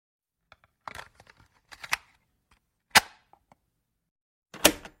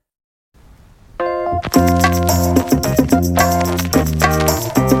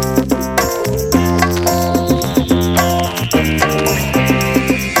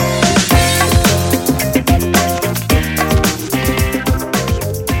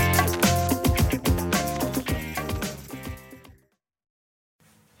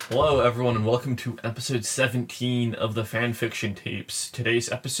Hello, everyone, and welcome to episode 17 of the Fanfiction Tapes.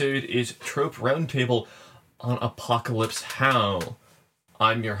 Today's episode is Trope Roundtable on Apocalypse How.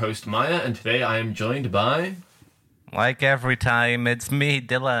 I'm your host, Maya, and today I am joined by... Like every time, it's me,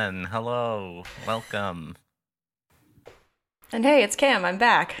 Dylan. Hello. Welcome. And hey, it's Cam. I'm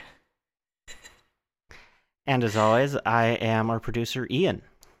back. And as always, I am our producer, Ian.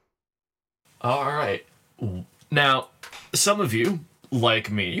 Alright. Now, some of you, like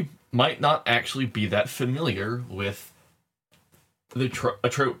me, might not actually be that familiar with a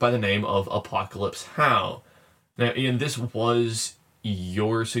trope by the name of Apocalypse How. Now, Ian, this was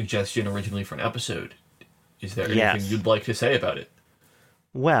your suggestion originally for an episode. Is there anything you'd like to say about it?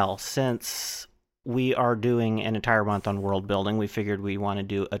 Well, since we are doing an entire month on world building, we figured we want to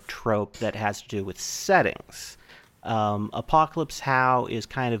do a trope that has to do with settings. Apocalypse How is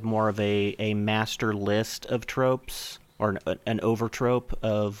kind of more of a master list of tropes, or an over-trope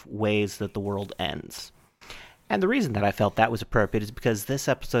of ways that the world ends. And the reason that I felt that was appropriate is because this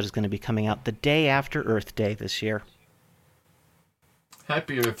episode is going to be coming out the day after Earth Day this year.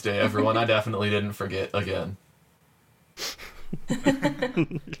 Happy Earth Day, everyone. I definitely didn't forget again.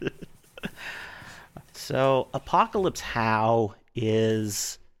 So, Apocalypse How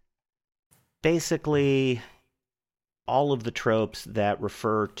is basically all of the tropes that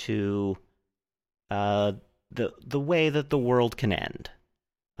refer to the way that the world can end.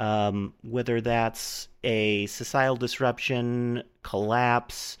 Whether that's a societal disruption,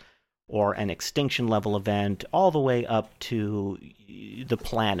 collapse, or an extinction level event, all the way up to the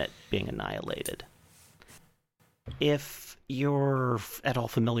planet being annihilated. If you're at all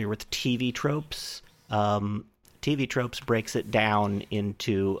familiar with TV tropes, TV tropes breaks it down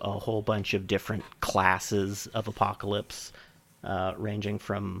into a whole bunch of different classes of apocalypse, ranging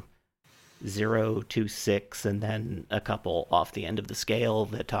from 0 to 6, and then a couple off the end of the scale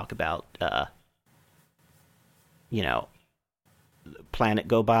that talk about, planet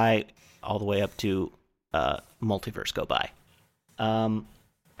go by, all the way up to multiverse go by.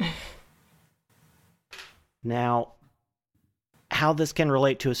 Now, how this can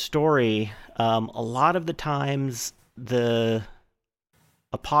relate to a story, a lot of the times the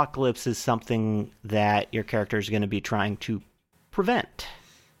apocalypse is something that your character is going to be trying to prevent,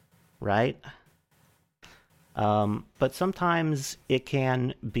 right? But sometimes it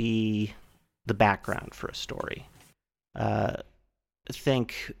can be the background for a story.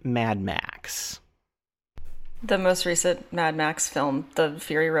 Think Mad Max. The most recent Mad Max film, the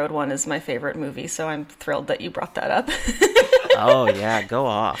Fury Road one, is my favorite movie, so I'm thrilled that you brought that up. Oh, yeah, go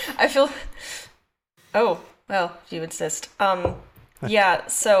off. I feel... Oh, well, if you insist. Yeah,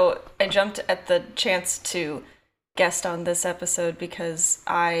 so I jumped at the chance to guest on this episode because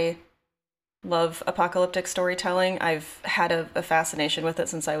I love apocalyptic storytelling. I've had a fascination with it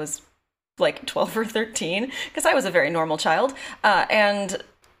since I was like 12 or 13, because I was a very normal child. And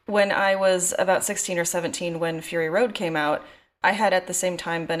when I was about 16 or 17, when Fury Road came out, I had at the same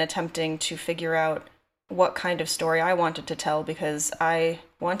time been attempting to figure out what kind of story I wanted to tell, because I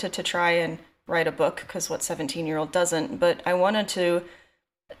wanted to try and write a book, because what 17-year-old doesn't, but I wanted to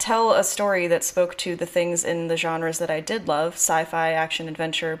tell a story that spoke to the things in the genres that I did love, sci-fi, action,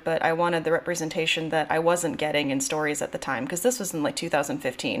 adventure, but I wanted the representation that I wasn't getting in stories at the time, because this was in like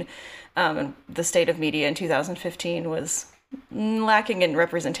 2015. And the state of media in 2015 was lacking in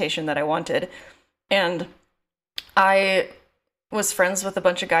representation that I wanted. And I was friends with a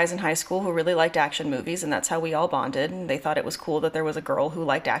bunch of guys in high school who really liked action movies, and that's how we all bonded. And they thought it was cool that there was a girl who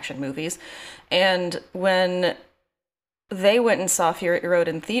liked action movies. And when they went and saw Fury Road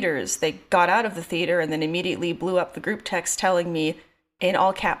in theaters, they got out of the theater and then immediately blew up the group text telling me, in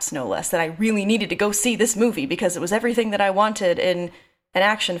all caps no less, that I really needed to go see this movie because it was everything that I wanted in an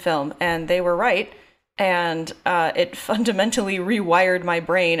action film. And they were right. And it fundamentally rewired my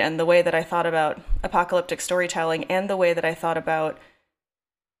brain and the way that I thought about apocalyptic storytelling, and the way that I thought about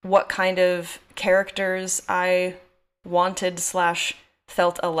what kind of characters I wanted /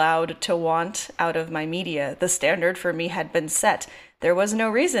 felt allowed to want out of my media. The standard for me had been set. There was no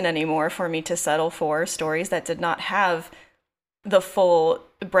reason anymore for me to settle for stories that did not have the full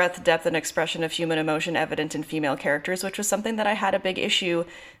breadth, depth, and expression of human emotion evident in female characters, which was something that I had a big issue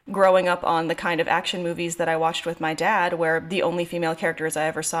growing up on the kind of action movies that I watched with my dad, where the only female characters I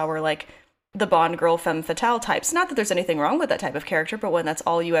ever saw were like the Bond girl femme fatale types. Not that there's anything wrong with that type of character, but when that's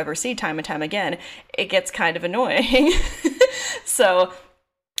all you ever see time and time again, it gets kind of annoying. So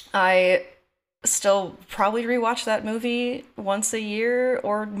I still probably rewatch that movie once a year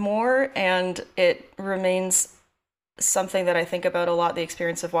or more, and it remains something that I think about a lot, the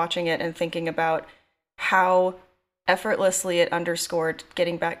experience of watching it and thinking about how effortlessly it underscored,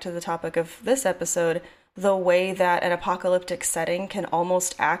 getting back to the topic of this episode, the way that an apocalyptic setting can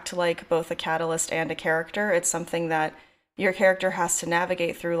almost act like both a catalyst and a character. It's something that your character has to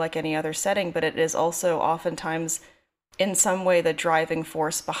navigate through like any other setting, but it is also oftentimes in some way the driving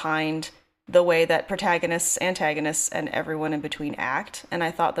force behind the way that protagonists, antagonists, and everyone in between act. And I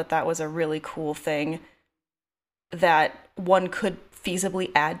thought that that was a really cool thing that one could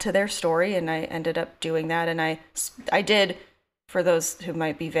feasibly add to their story, and I ended up doing that. And I did, for those who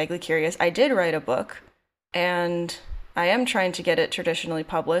might be vaguely curious, I did write a book, and I am trying to get it traditionally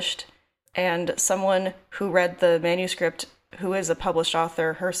published. And someone who read the manuscript, who is a published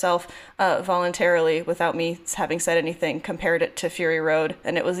author herself, voluntarily, without me having said anything, compared it to Fury Road.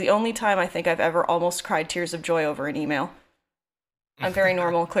 And it was the only time I think I've ever almost cried tears of joy over an email. I'm very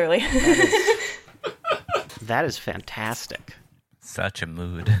normal, clearly. That is fantastic. Such a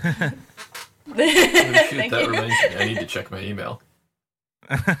mood. That reminds me, I need to check my email.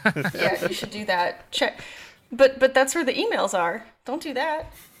 Yeah, you should do that. Check. But that's where the emails are. Don't do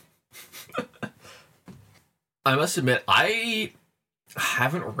that. I must admit, I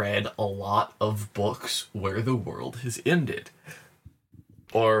haven't read a lot of books where the world has ended.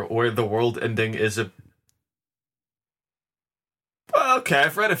 Or where the world ending is a... Well, okay,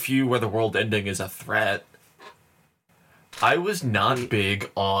 I've read a few where the world ending is a threat. I was not big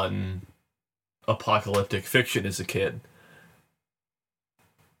on apocalyptic fiction as a kid.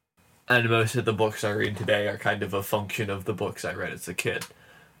 And most of the books I read today are kind of a function of the books I read as a kid.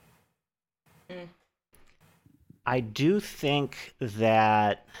 I do think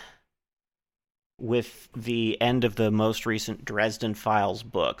that with the end of the most recent Dresden Files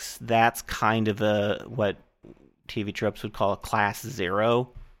books, that's kind of what TV tropes would call a class zero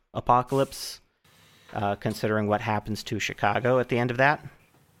apocalypse, considering what happens to Chicago at the end of that.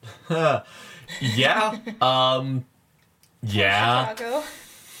 Yeah. Yeah. Chicago.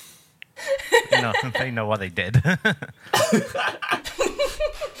 No, they know what they did.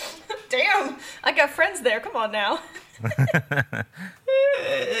 Damn, I got friends there. Come on now.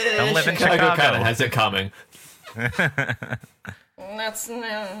 Don't live in Chicago kind Chicago. of has it coming. That's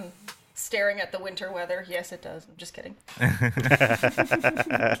staring at the winter weather. Yes, it does. I'm just kidding.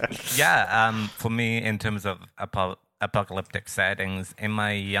 Yeah, for me, in terms of apocalyptic settings, in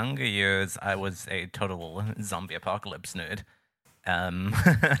my younger years, I was a total zombie apocalypse nerd.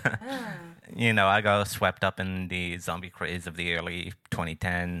 You know, I got swept up in the zombie craze of the early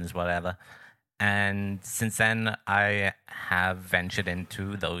 2010s, whatever. And since then, I have ventured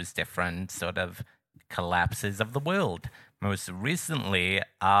into those different sort of collapses of the world. Most recently,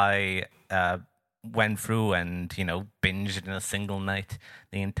 I went through and, binged in a single night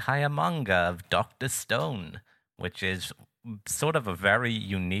the entire manga of Dr. Stone, which is sort of a very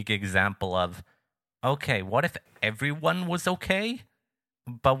unique example of, okay, what if everyone was okay?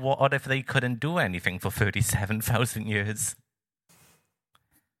 But what if they couldn't do anything for 37,000 years?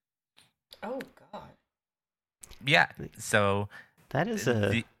 Oh, God. Yeah, so That is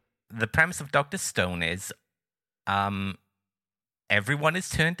the premise of Dr. Stone is everyone is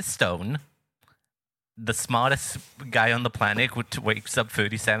turned to stone. The smartest guy on the planet wakes up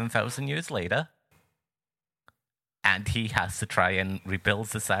 37,000 years later. And he has to try and rebuild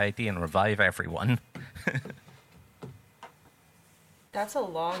society and revive everyone. That's a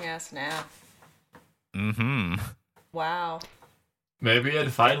long-ass nap. Mm-hmm. Wow. Maybe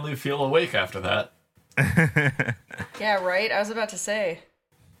I'd finally feel awake after that. Yeah, right? I was about to say.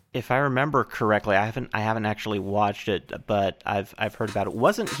 If I remember correctly, I haven't actually watched it, but I've heard about it.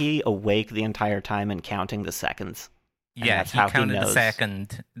 Wasn't he awake the entire time and counting the seconds? And Yeah, that's he how counted the knows.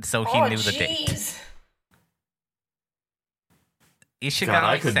 second, so he knew the date. Jeez. God,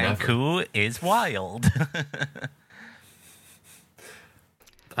 I Ishigami could never. Senku is wild.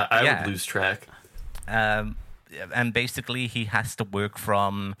 I Yeah. would lose track. And basically, he has to work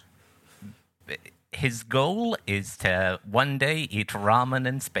from... His goal is to one day eat ramen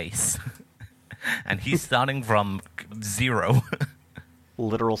in space. And he's starting from zero.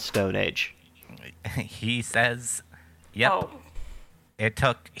 Literal Stone Age. He says, yep, Oh, it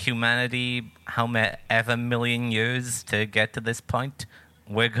took humanity however million years to get to this point.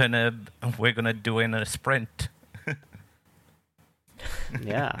 We're gonna do it in a sprint.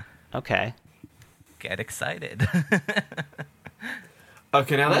 Yeah. Okay. Get excited.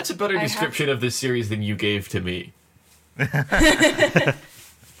 Okay, now that's a better I have- description of this series than you gave to me. I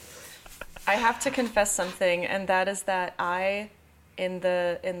have to confess something, and that is that in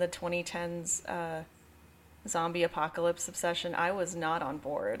the 2010s zombie apocalypse obsession, I was not on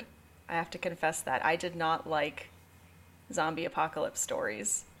board. I have to confess that I did not like zombie apocalypse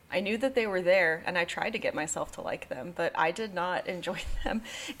stories. I knew that they were there, and I tried to get myself to like them, but I did not enjoy them.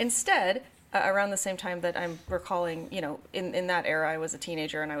 Instead, around the same time that I'm recalling, in that era, I was a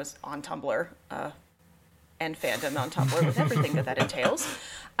teenager and I was on Tumblr, and fandom on Tumblr with everything that entails.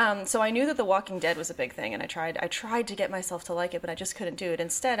 So I knew that The Walking Dead was a big thing, and I tried to get myself to like it, but I just couldn't do it.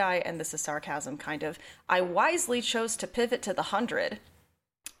 Instead, and this is sarcasm kind of, I wisely chose to pivot to The 100,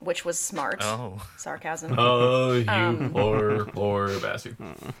 which was smart. Oh. Sarcasm. Oh, you poor bastard.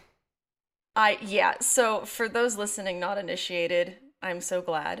 So for those listening not initiated, I'm so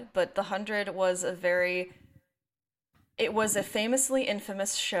glad, but The 100 was it was a famously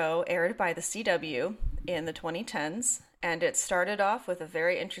infamous show aired by the CW in the 2010s, and it started off with a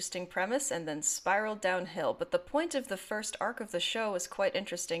very interesting premise and then spiraled downhill. But the point of the first arc of the show was quite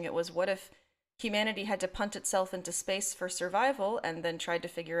interesting. It was, what if humanity had to punt itself into space for survival and then tried to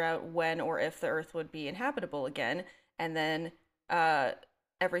figure out when or if the Earth would be inhabitable again, and then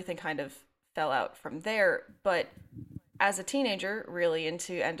everything kind of fell out from there. But as a teenager, really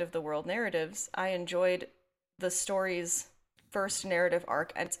into end-of-the-world narratives, I enjoyed the story's first narrative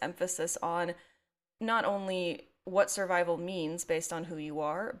arc and its emphasis on not only what survival means based on who you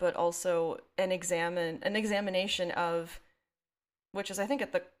are, but also an examination of, which is, I think,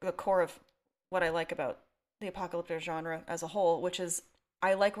 at the core of what I like about the apocalyptic genre as a whole, which is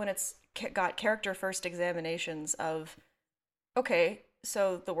I like when it's got character-first examinations of, okay,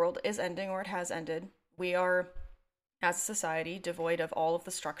 so the world is ending, or it has ended. We are, as a society, devoid of all of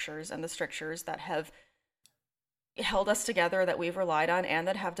the structures and the strictures that have held us together, that we've relied on, and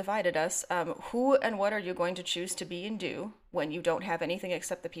that have divided us. Who and what are you going to choose to be and do when you don't have anything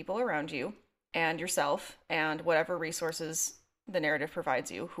except the people around you and yourself and whatever resources the narrative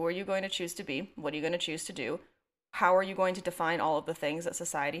provides you? Who are you going to choose to be? What are you going to choose to do? How are you going to define all of the things that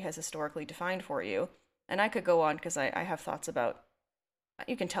society has historically defined for you? And I could go on, because I have thoughts about,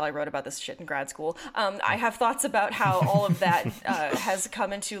 you can tell I wrote about this shit in grad school. I have thoughts about how all of that has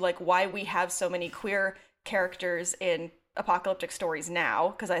come into, like, why we have so many queer characters in apocalyptic stories now,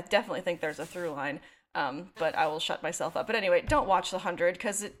 because I definitely think there's a through line, but I will shut myself up. But anyway, don't watch The 100,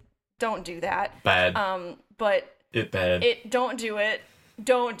 because don't do that. Bad. But don't do it.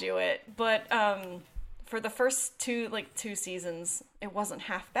 But for the first two seasons, it wasn't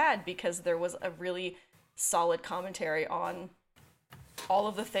half bad, because there was a really solid commentary on all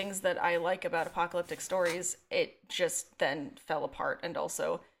of the things that I like about apocalyptic stories. It just then fell apart. And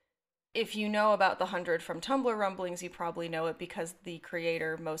also, if you know about The 100 from Tumblr rumblings, you probably know it because the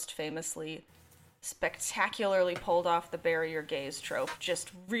creator most famously spectacularly pulled off the bury your gays trope.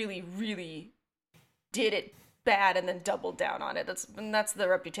 Just really, really did it bad and then doubled down on it. That's the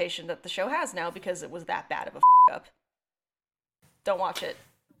reputation that the show has now, because it was that bad of a up. Don't watch it.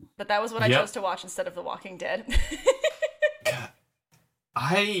 But that was what I chose to watch instead of The Walking Dead.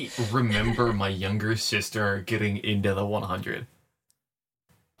 I remember my younger sister getting into The 100.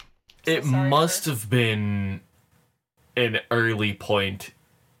 It must have been an early point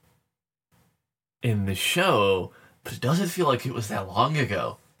in the show, but it doesn't feel like it was that long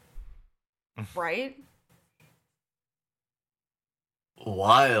ago. Right?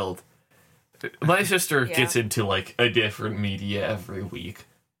 Wild. My sister gets into, like, a different media every week.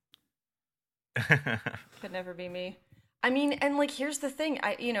 Could never be me. I mean, and, like, here's the thing.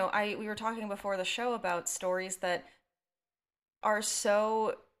 We were talking before the show about stories that are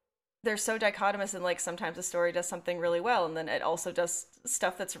they're so dichotomous, and, like, sometimes a story does something really well, and then it also does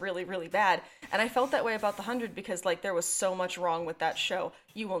stuff that's really, really bad. And I felt that way about The 100, because, like, there was so much wrong with that show.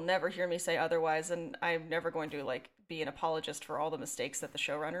 You will never hear me say otherwise, and I'm never going to, like, be an apologist for all the mistakes that the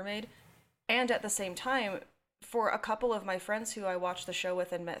showrunner made. And at the same time, for a couple of my friends who I watched the show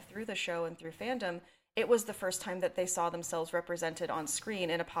with and met through the show and through fandom, it was the first time that they saw themselves represented on screen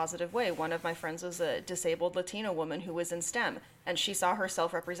in a positive way. One of my friends was a disabled Latina woman who was in STEM, and she saw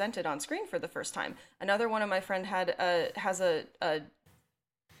herself represented on screen for the first time. Another one of my friend has a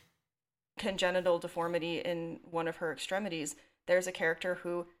congenital deformity in one of her extremities. There's a character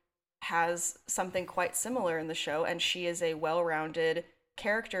who has something quite similar in the show, and she is a well-rounded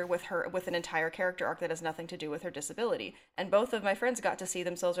character with an entire character arc that has nothing to do with her disability. And both of my friends got to see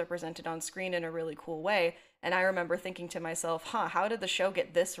themselves represented on screen in a really cool way. And I remember thinking to myself, how did the show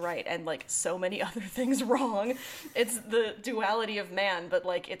get this right and, like, so many other things wrong? It's the duality of man, but,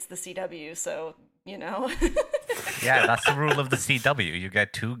 like, it's the CW, so, you know. Yeah, that's the rule of the CW. You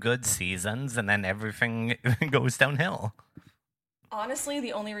get 2 good seasons and then everything goes downhill. Honestly,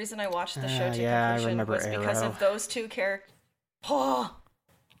 the only reason I watched the show to completion was because of those 2 characters. Oh,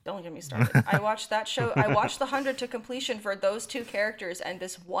 don't get me started. I watched that show. I watched The 100 to completion for those 2 characters and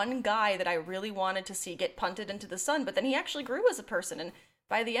this one guy that I really wanted to see get punted into the sun, but then he actually grew as a person, and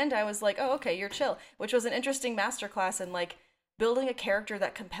by the end I was like, oh, okay, you're chill, which was an interesting masterclass in like building a character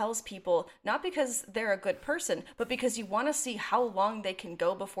that compels people, not because they're a good person, but because you want to see how long they can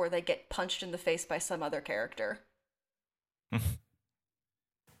go before they get punched in the face by some other character.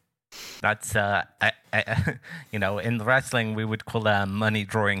 That's in wrestling we would call a money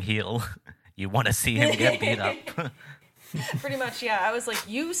drawing heel. You want to see him get beat up. Pretty much, yeah. I was like,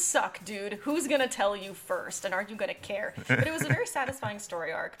 you suck, dude. Who's gonna tell you first? And are you gonna care? But it was a very satisfying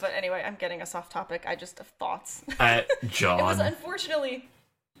story arc. But anyway, I'm getting us off topic. I just have thoughts. John. It was unfortunately...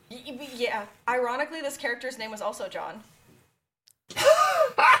 Yeah. Ironically, this character's name was also John.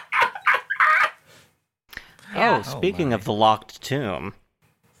 Oh, speaking of the locked tomb...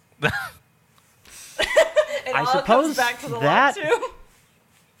 I suppose back to the that locked tomb.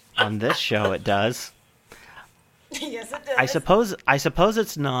 On this show it does. Yes, it does. I suppose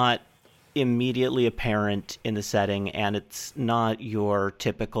it's not immediately apparent in the setting, and it's not your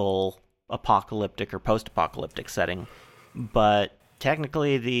typical apocalyptic or post-apocalyptic setting. But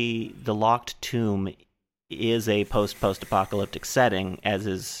technically, the locked tomb is a post-apocalyptic setting, as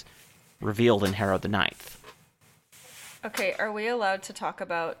is revealed in Harrow the Ninth. Okay, are we allowed to talk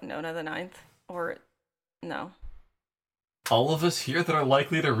about Nona the Ninth, or no? All of us here that are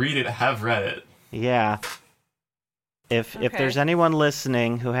likely to read it have read it. Yeah. If there's anyone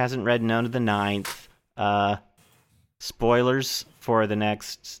listening who hasn't read Nona the Ninth, spoilers for the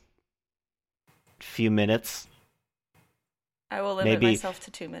next few minutes. I will limit myself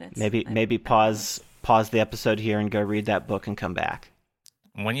to 2 minutes. Maybe pause the episode here and go read that book and come back.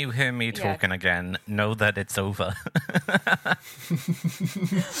 When you hear me talking again, know that it's over.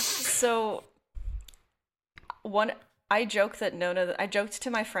 So, I joked to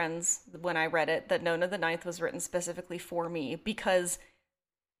my friends when I read it that Nona the Ninth was written specifically for me because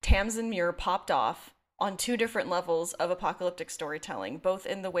Tamsin Muir popped off on 2 different levels of apocalyptic storytelling, both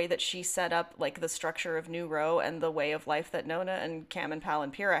in the way that she set up like the structure of New Row and the way of life that Nona and Cam and Pal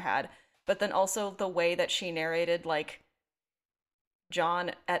and Pyrrha had, but then also the way that she narrated like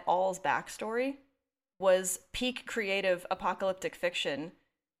John et al.'s backstory was peak creative apocalyptic fiction.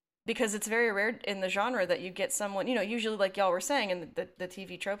 Because it's very rare in the genre that you get someone, usually like y'all were saying, and the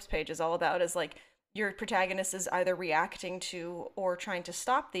TV Tropes page is all about, is like your protagonist is either reacting to or trying to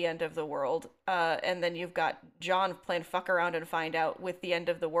stop the end of the world. And then you've got John playing fuck around and find out with the end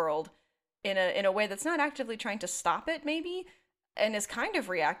of the world in a way that's not actively trying to stop it, maybe, and is kind of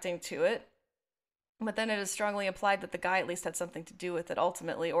reacting to it. But then it is strongly implied that the guy at least had something to do with it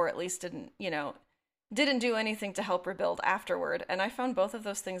ultimately, or at least didn't do anything to help rebuild afterward. And I found both of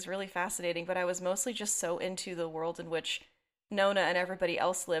those things really fascinating, but I was mostly just so into the world in which Nona and everybody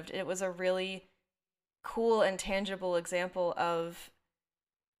else lived. It was a really cool and tangible example of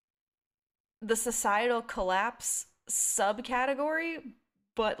the societal collapse subcategory,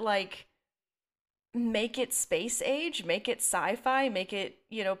 but like make it space age, make it sci-fi, make it,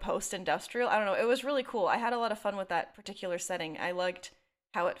 post-industrial. I don't know. It was really cool. I had a lot of fun with that particular setting. I liked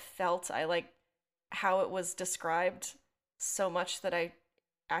how it felt. I liked how it was described so much that I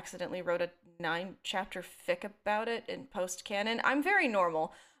accidentally wrote a 9-chapter fic about it in post-canon. I'm very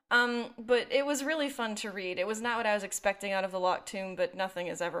normal, but it was really fun to read. It was not what I was expecting out of the Locked Tomb, but nothing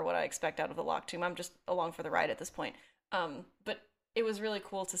is ever what I expect out of the Locked Tomb. I'm just along for the ride at this point. But it was really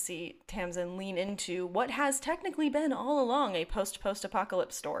cool to see Tamsin lean into what has technically been all along a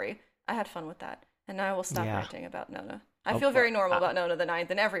post-apocalypse story. I had fun with that, and now I will stop ranting about Nona. I feel very normal about Nona the Ninth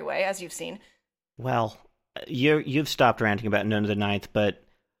in every way, as you've seen. Well, you've stopped ranting about Nona the Ninth, but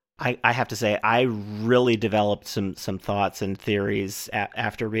I have to say I really developed some thoughts and theories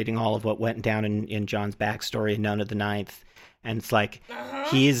after reading all of what went down in John's backstory in Nona the Ninth. And it's like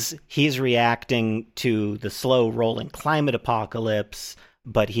he's reacting to the slow rolling climate apocalypse,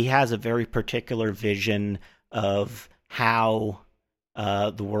 but he has a very particular vision of how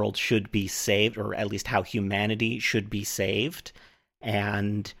the world should be saved, or at least how humanity should be saved.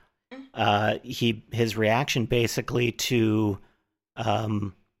 And his reaction basically to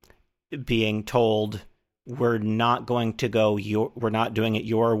being told we're not doing it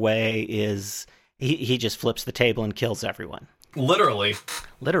your way is he just flips the table and kills everyone. Literally.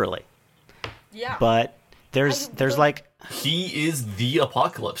 Yeah. But there's like he is the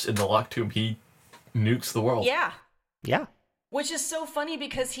apocalypse in the Locked Tomb. He nukes the world. Yeah. Which is so funny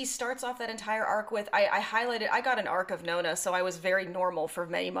because he starts off that entire arc with, I got an arc of Nona, so I was very normal for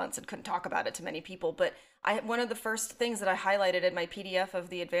many months and couldn't talk about it to many people, but one of the first things that I highlighted in my PDF of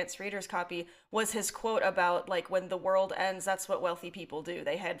the advanced reader's copy was his quote about, like, when the world ends, that's what wealthy people do.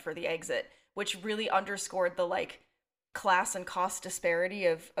 They head for the exit, which really underscored the, like, class and cost disparity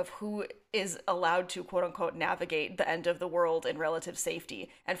of who is allowed to quote unquote navigate the end of the world in relative safety.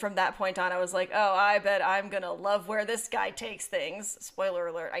 And from that point on, I was like, oh, I bet I'm gonna love where this guy takes things. Spoiler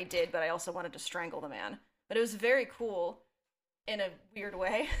alert, I did, but I also wanted to strangle the man. But it was very cool in a weird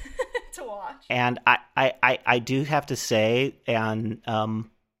way to watch. And I do have to say, and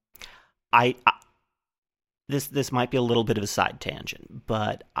I this might be a little bit of a side tangent,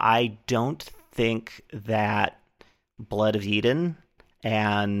 but I don't think that Blood of Eden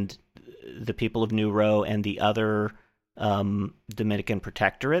and the people of New Row and the other Dominican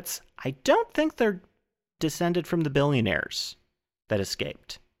protectorates, I don't think they're descended from the billionaires that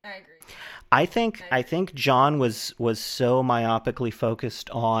escaped. I agree. I think John was so myopically focused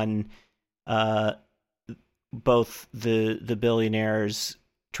on both the billionaires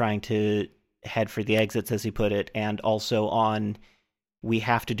trying to head for the exits, as he put it, and also on we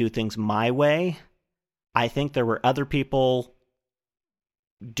have to do things my way. I think there were other people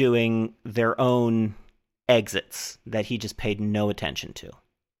doing their own exits that he just paid no attention to.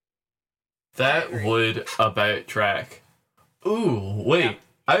 That would about track. Ooh, wait. Yeah.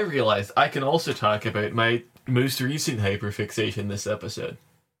 I realized I can also talk about my most recent hyperfixation this episode.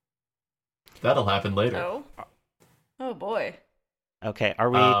 That'll happen later. Oh boy. Okay,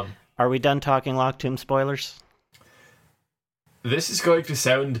 are we done talking Lock Tomb spoilers? This is going to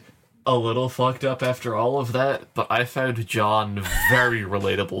sound a little fucked up after all of that, but I found John very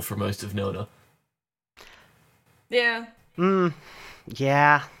relatable for most of Nona. Yeah.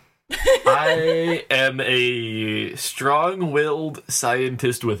 Yeah. I am a strong-willed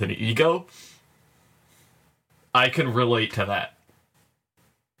scientist with an ego. I can relate to that.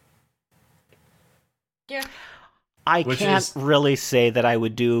 Yeah. I can't really say that I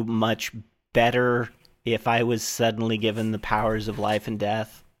would do much better if I was suddenly given the powers of life and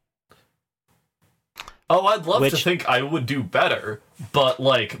death. Oh, I'd love to think I would do better, but,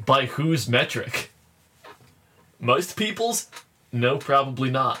 like, by whose metric? Most people's? No, probably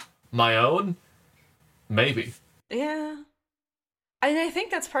not. My own? Maybe. Yeah. I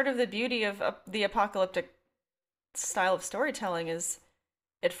think that's part of the beauty of the apocalyptic style of storytelling is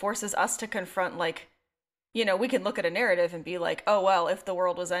it forces us to confront, like, you know, we can look at a narrative and be like, oh, well, if the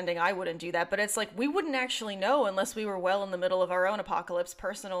world was ending, I wouldn't do that. But it's like, we wouldn't actually know unless we were well in the middle of our own apocalypse,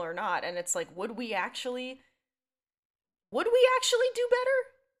 personal or not. And it's like, would we actually do better?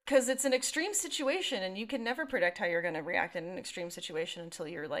 Because it's an extreme situation and you can never predict how you're going to react in an extreme situation until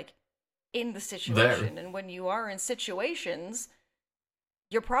you're, like, in the situation. And when you are in situations,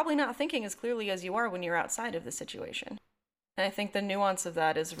 you're probably not thinking as clearly as you are when you're outside of the situation. And I think the nuance of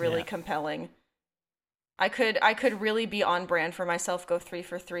that is really compelling. I could really be on brand for myself, go 3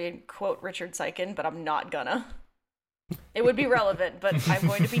 for 3 and quote Richard Seiken, but I'm not gonna. It would be relevant, but I'm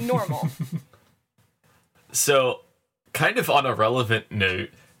going to be normal. So, kind of on a relevant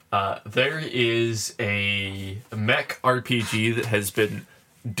note, there is a mech RPG that has been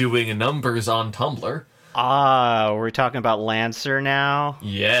doing numbers on Tumblr. We're talking about Lancer now?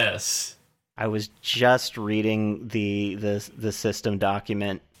 Yes. I was just reading the system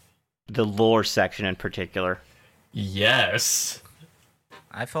document, the lore section in particular. Yes.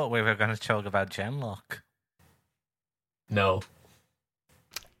 I thought we were going to talk about Genlock. No.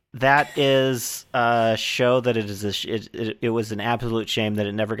 That is a show that it was an absolute shame that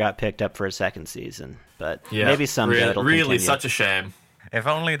it never got picked up for a second season. But maybe someday it'll really continue. Such a shame. If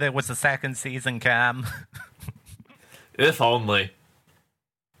only there was a second season, Cam. If only.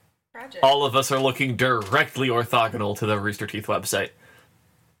 Project. All of us are looking directly orthogonal to the Rooster Teeth website.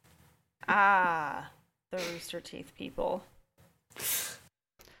 Ah, the Rooster Teeth people.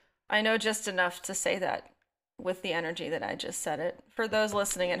 I know just enough to say that with the energy that I just said it. For those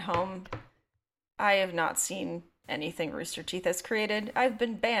listening at home, I have not seen anything Rooster Teeth has created. I've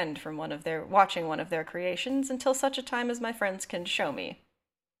been banned from watching one of their creations until such a time as my friends can show me.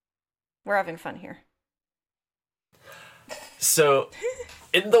 We're having fun here. So,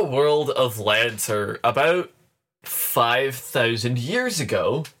 in the world of Lancer, about 5,000 years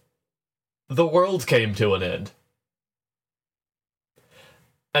ago, the world came to an end.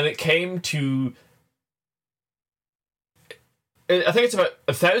 And it came to... I think it's about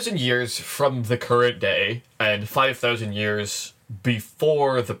 1,000 years from the current day, and 5,000 years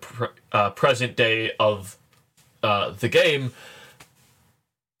before the present day of the game.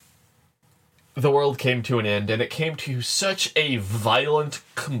 The world came to an end, and it came to such a violent,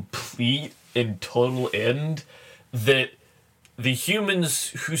 complete, and total end that the humans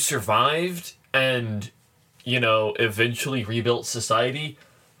who survived and, eventually rebuilt society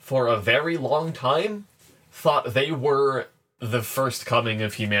for a very long time thought they were the first coming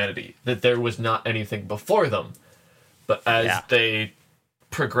of humanity, that there was not anything before them. But as they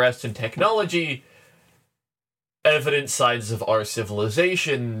progressed in technology, evident signs of our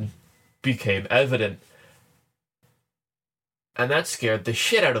civilization became evident. And that scared the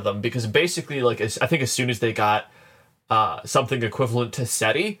shit out of them, because basically, like, I think as soon as they got something equivalent to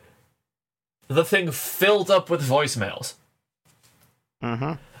SETI, the thing filled up with voicemails.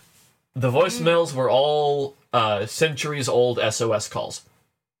 Mm-hmm. The voicemails were all centuries-old SOS calls.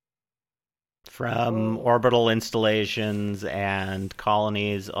 From orbital installations and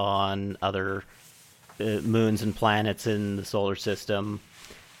colonies on other moons and planets in the solar system.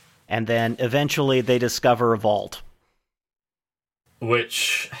 And then eventually they discover a vault.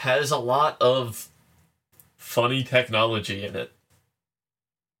 Which has a lot of funny technology in it.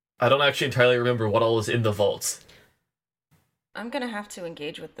 I don't actually entirely remember what all is in the vaults. I'm gonna have to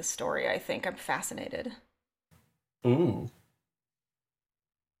engage with the story, I think. I'm fascinated. Ooh.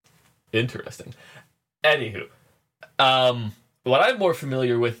 Interesting. Anywho, what I'm more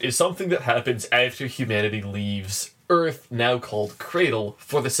familiar with is something that happens after humanity leaves Earth, now called Cradle,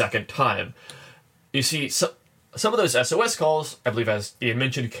 for the second time. You see, some of those SOS calls, I believe as Ian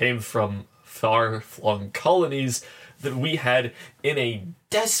mentioned, came from far-flung colonies that we had in a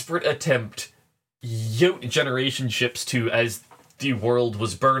desperate attempt yoke generation ships to as the world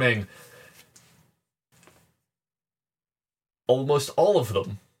was burning. Almost all of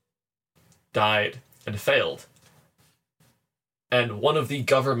them died and failed. And one of the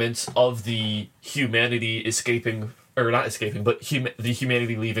governments of the humanity escaping, or not escaping, but the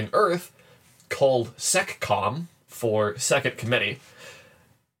humanity leaving Earth, called SecCom, for Second Committee,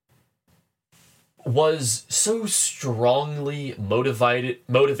 was so strongly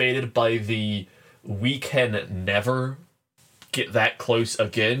motivated by the "we can never get that close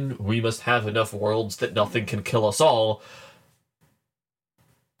again, we must have enough worlds that nothing can kill us all,"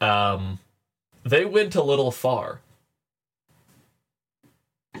 they went a little far.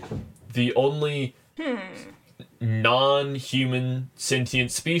 The only non-human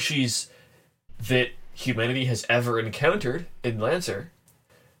sentient species that humanity has ever encountered in Lancer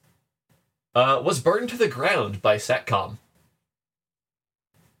was burned to the ground by SecCom.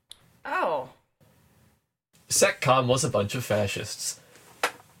 Oh. SecCom was a bunch of fascists.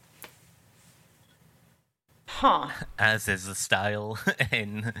 Huh. As is the style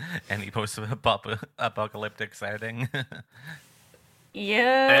in any post-apocalyptic setting.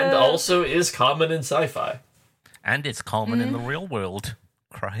 Yeah. And also is common in sci-fi. And it's common in the real world.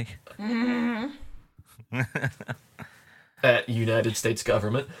 Cry. At United States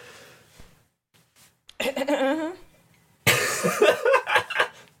government.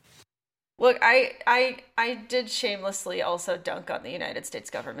 Look, I did shamelessly also dunk on the United States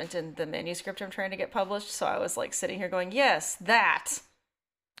government in the manuscript I'm trying to get published, so I was like sitting here going, yes, that.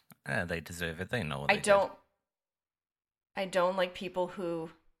 They deserve it. They know what they I don't like people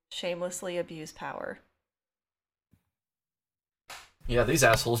who shamelessly abuse power. Yeah, these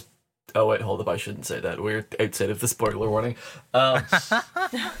assholes. Oh wait, hold up, I shouldn't say that. We're outside of the spoiler warning.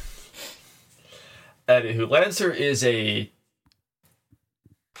 Anywho, Lancer is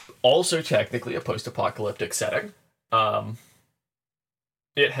also technically a post-apocalyptic setting.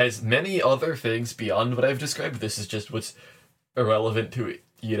 It has many other things beyond what I've described. This is just what's irrelevant to,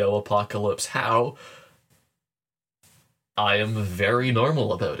 Apocalypse How. I am very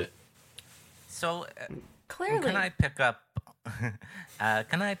normal about it. So, Clearly. Can I pick up?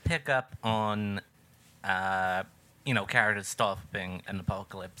 Can I pick up on, characters stopping an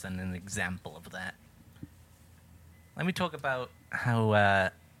apocalypse and an example of that? Let me talk about how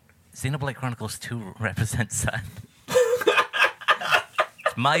Xenoblade Chronicles 2 represents that.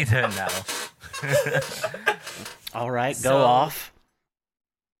 It's my turn now. All right, go off.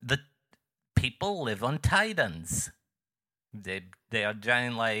 The people live on Titans. They are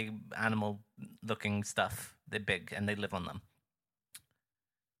giant, like, animal-looking stuff. They're big, and they live on them.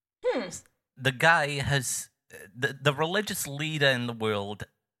 The guy has... The religious leader in the world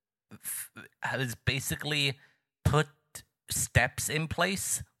has basically put steps in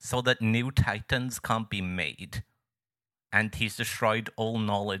place so that new Titans can't be made. And he's destroyed all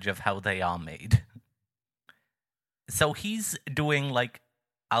knowledge of how they are made. So he's doing, like,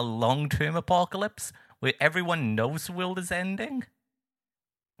 a long-term apocalypse where everyone knows the world is ending,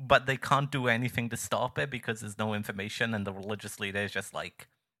 but they can't do anything to stop it because there's no information, and the religious leader is just like,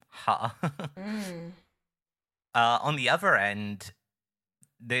 ha. On the other end,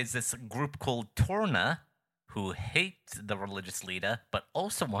 there's this group called Torna who hate the religious leader, but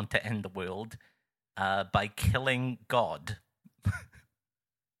also want to end the world by killing God.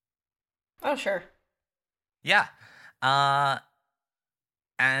 Oh, sure. Yeah.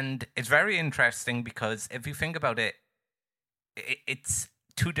 And it's very interesting because if you think about it, it's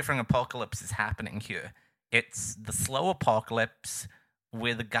two different apocalypses happening here. It's the slow apocalypse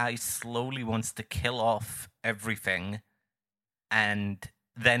where the guy slowly wants to kill off everything and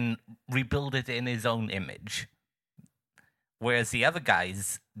then rebuild it in his own image. Whereas the other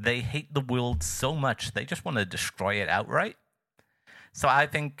guys, they hate the world so much, they just want to destroy it outright. So I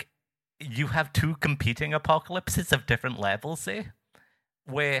think you have two competing apocalypses of different levels there,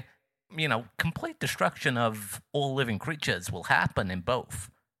 where, complete destruction of all living creatures will happen in both.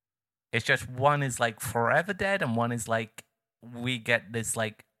 It's just one is like forever dead, and one is like, we get this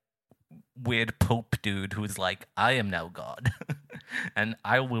like weird Pope dude who's like, I am now God, and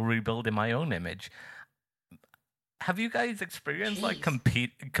I will rebuild in my own image. Have you guys experienced like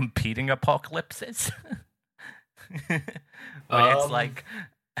competing apocalypses? Where it's like,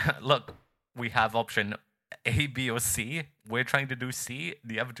 look, we have option A, B, or C. We're trying to do C.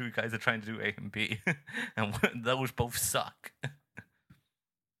 The other two guys are trying to do A and B, and those both suck.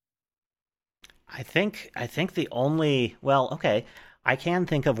 I think the only I can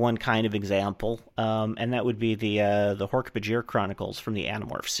think of one kind of example, and that would be the Hork-Bajir Chronicles from the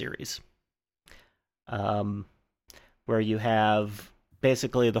Animorph series, where you have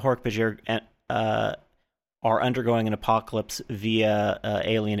basically the Hork-Bajir are undergoing an apocalypse via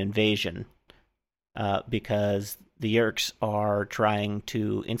alien invasion, because the Yeerks are trying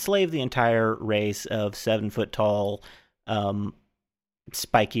to enslave the entire race of 7-foot-tall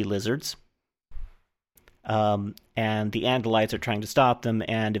spiky lizards. And the Andalites are trying to stop them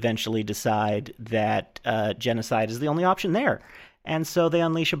and eventually decide that genocide is the only option there. And so they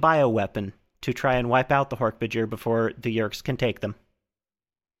unleash a bioweapon to try and wipe out the Hork-Bajir before the Yeerks can take them.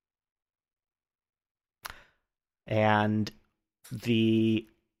 And this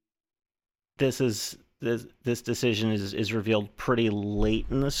decision is revealed pretty late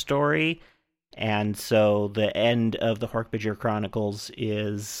in the story, and so the end of the Hork-Bajir Chronicles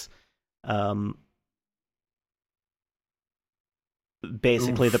is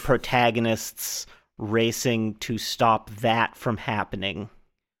basically the protagonists racing to stop that from happening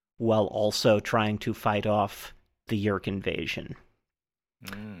while also trying to fight off the Yeerk invasion.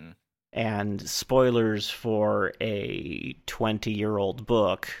 And spoilers for a 20-year-old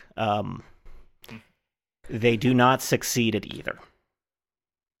book, they do not succeed at either.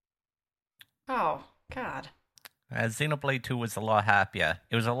 Oh, God. Xenoblade 2 was a lot happier.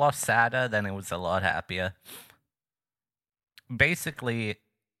 It was a lot sadder, then it was a lot happier. Basically,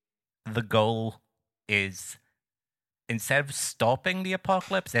 the goal is, instead of stopping the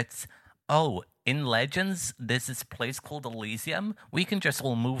apocalypse, it's, in Legends, there's this place called Elysium. We can just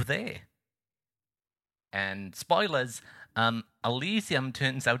all move there. And spoilers, Elysium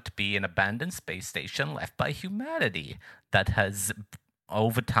turns out to be an abandoned space station left by humanity that has,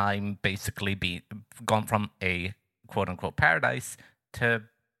 over time, basically gone from a quote-unquote paradise to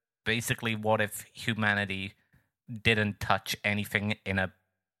basically what if humanity didn't touch anything in a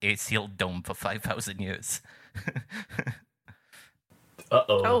sealed dome for 5,000 years.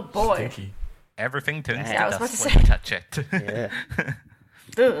 Uh-oh. Oh, boy. Stinky. Everything turns to I was about dust to when you say. touch it.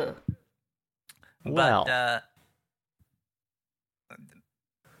 Yeah. Ugh.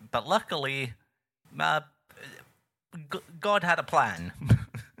 But luckily, God had a plan.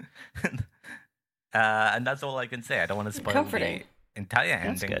 And that's all I can say. I don't want to spoil Comforting. the entire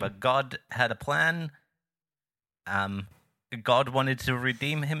ending, but God had a plan. God wanted to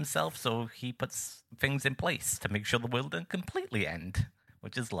redeem himself, so he puts things in place to make sure the world doesn't completely end,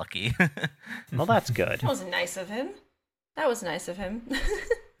 which is lucky. Well, that's good. That was nice of him.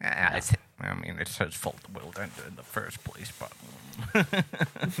 It's his fault the world ended in the first place, but...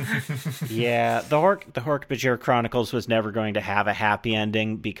 Yeah, the Hork-Bajir Chronicles was never going to have a happy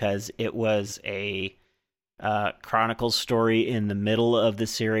ending because it was a Chronicles story in the middle of the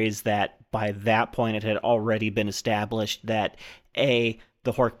series that by that point it had already been established that A,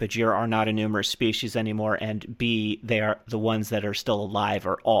 the Hork-Bajir are not a numerous species anymore, and B, they are the ones that are still alive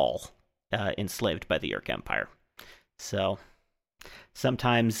are all enslaved by the Yeerk Empire. So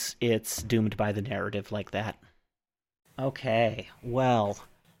sometimes it's doomed by the narrative like that. Okay, well,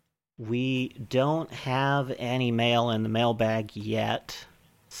 we don't have any mail in the mailbag yet.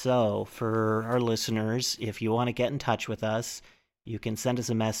 So, for our listeners, if you want to get in touch with us, you can send us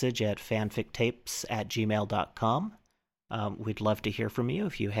a message at fanfictapes@gmail.com. We'd love to hear from you.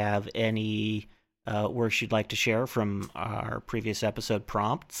 If you have any works you'd like to share from our previous episode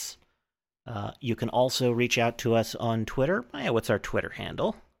prompts, you can also reach out to us on Twitter. What's our Twitter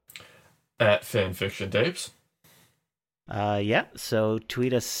handle? At fanfictiontapes. So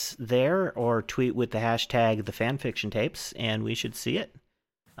tweet us there or tweet with the hashtag #thefanfictiontapes, and we should see it.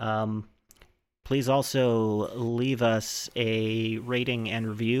 Please also leave us a rating and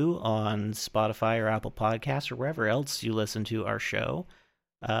review on Spotify or Apple Podcasts or wherever else you listen to our show.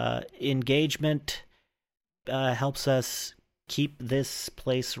 Engagement helps us keep this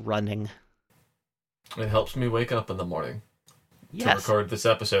place running. It helps me wake up in the morning to Yes. record this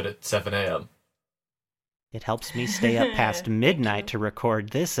episode at 7 a.m. It helps me stay up past midnight to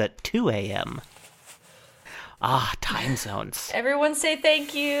record this at 2 a.m. Ah, time zones. Everyone say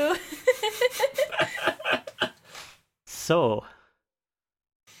thank you. So,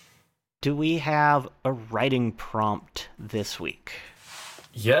 do we have a writing prompt this week?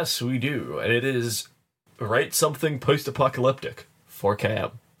 Yes, we do. And it is write something post-apocalyptic for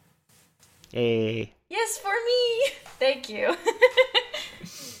Cam. Hey. Yes, for me. Thank you.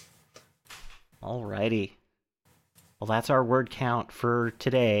 Alrighty. Well, that's our word count for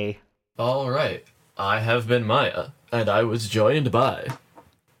today. All right. I have been Maya, and I was joined by...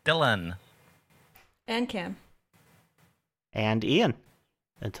 Dylan. And Cam. And Ian.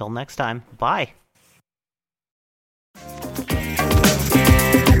 Until next time, bye.